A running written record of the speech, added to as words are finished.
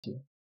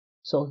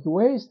So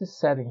where is this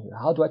setting here?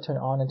 How do I turn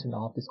on and turn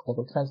off this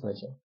auto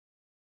translation?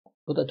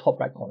 Go to the top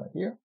right corner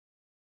here.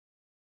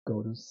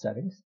 Go to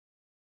settings.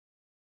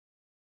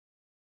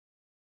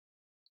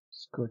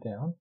 Scroll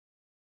down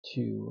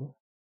to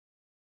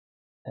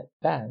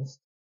advanced.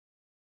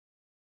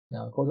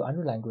 Now go to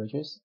under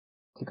languages.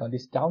 Click on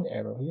this down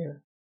arrow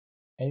here.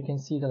 And you can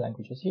see the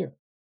languages here.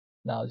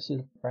 Now you see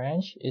the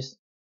French is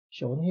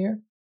shown here.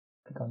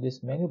 Click on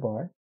this menu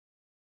bar.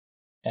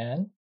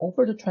 And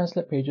offer to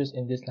translate pages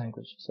in this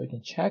language. So you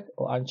can check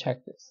or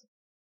uncheck this.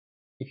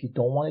 If you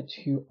don't want it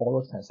to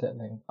auto translate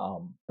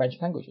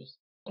French languages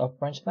or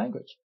French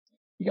language,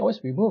 you can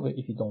always remove it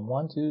if you don't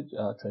want to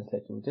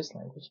translate to this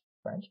language,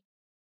 French,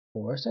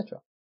 or etc.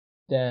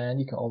 Then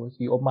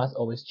you must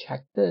always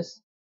check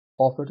this,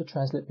 offer to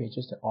translate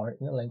pages that aren't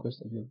in the language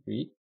that you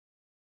read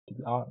to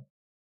be on.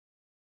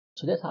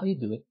 So that's how you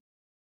do it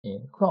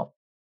in Chrome.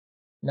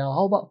 Now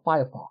how about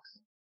Firefox?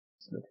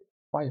 Let's look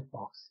at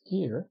Firefox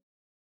here.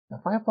 Now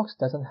Firefox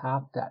doesn't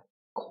have that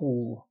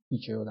cool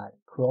feature like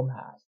Chrome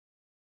has.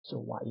 So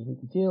what you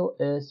need to do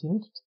is you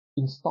need to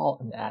install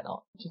an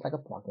add-on, just like a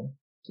plugin.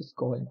 Just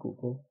go and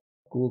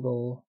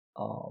Google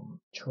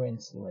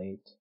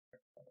Translate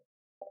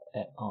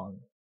add-on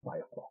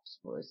Firefox,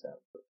 for example.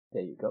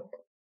 There you go.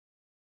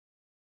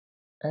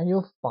 And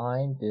you'll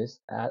find this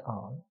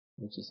add-on,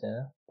 which is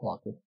a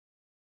plugin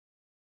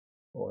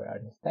or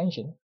an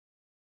extension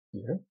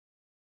here.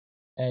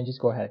 And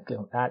just go ahead and click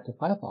on Add to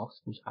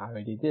Firefox, which I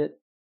already did.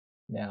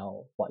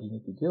 Now, what you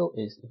need to do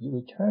is if you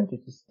return to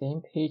the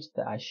same page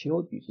that I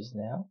showed you just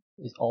now,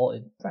 it's all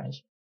in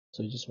French.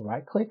 So you just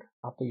right click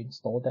after you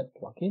install that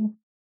plugin,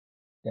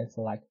 then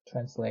select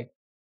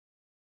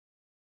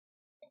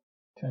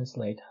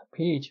Translate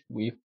page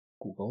with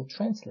Google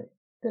Translate.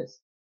 This.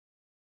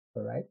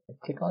 Alright,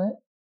 click on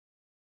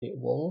it. It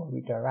will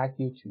redirect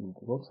you to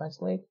Google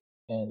Translate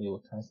and it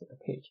will translate the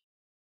page.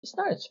 It's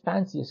not as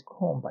fancy as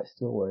Chrome, but it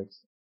still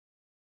works.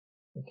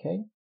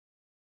 Okay?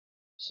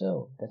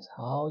 So that's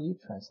how you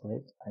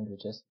translate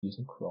languages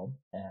using Chrome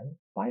and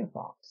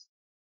Firefox.